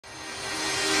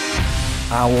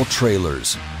Owl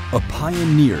Trailers, a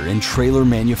pioneer in trailer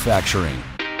manufacturing.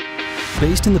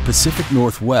 Based in the Pacific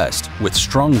Northwest with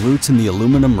strong roots in the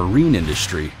aluminum marine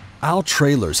industry, Owl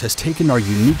Trailers has taken our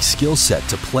unique skill set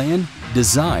to plan,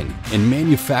 design, and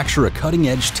manufacture a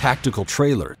cutting-edge tactical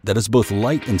trailer that is both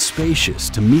light and spacious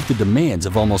to meet the demands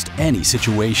of almost any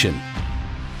situation.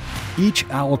 Each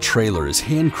Owl trailer is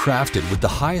handcrafted with the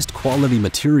highest quality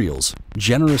materials,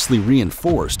 generously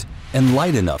reinforced, and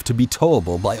light enough to be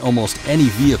towable by almost any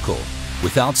vehicle,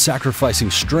 without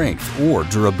sacrificing strength or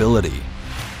durability.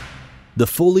 The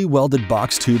fully welded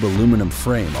box tube aluminum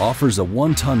frame offers a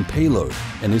 1-ton payload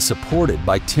and is supported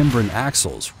by Timbren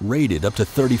axles rated up to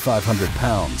 3,500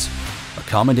 pounds,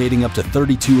 accommodating up to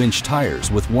 32-inch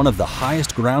tires with one of the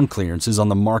highest ground clearances on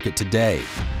the market today.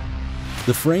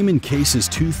 The frame encases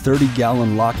two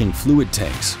 30-gallon locking fluid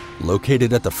tanks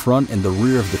located at the front and the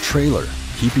rear of the trailer,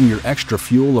 keeping your extra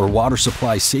fuel or water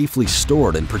supply safely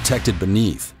stored and protected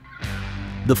beneath.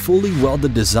 The fully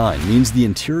welded design means the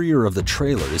interior of the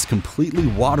trailer is completely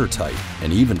watertight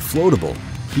and even floatable,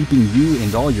 keeping you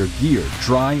and all your gear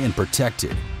dry and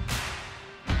protected.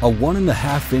 A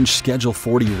 1.5-inch Schedule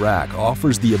 40 rack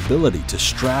offers the ability to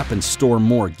strap and store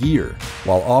more gear,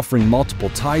 while offering multiple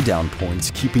tie-down points,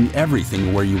 keeping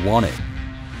everything where you want it.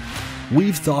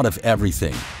 We've thought of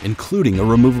everything, including a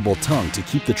removable tongue to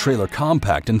keep the trailer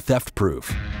compact and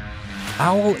theft-proof.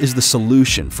 Owl is the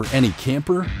solution for any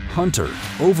camper, hunter,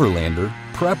 overlander,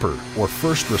 prepper, or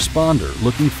first responder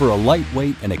looking for a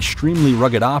lightweight and extremely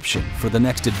rugged option for the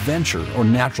next adventure or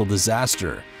natural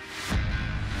disaster.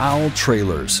 Owl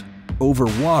Trailers, over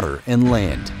water and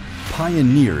land,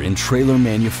 pioneer in trailer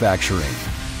manufacturing.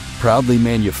 Proudly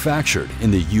manufactured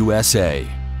in the USA.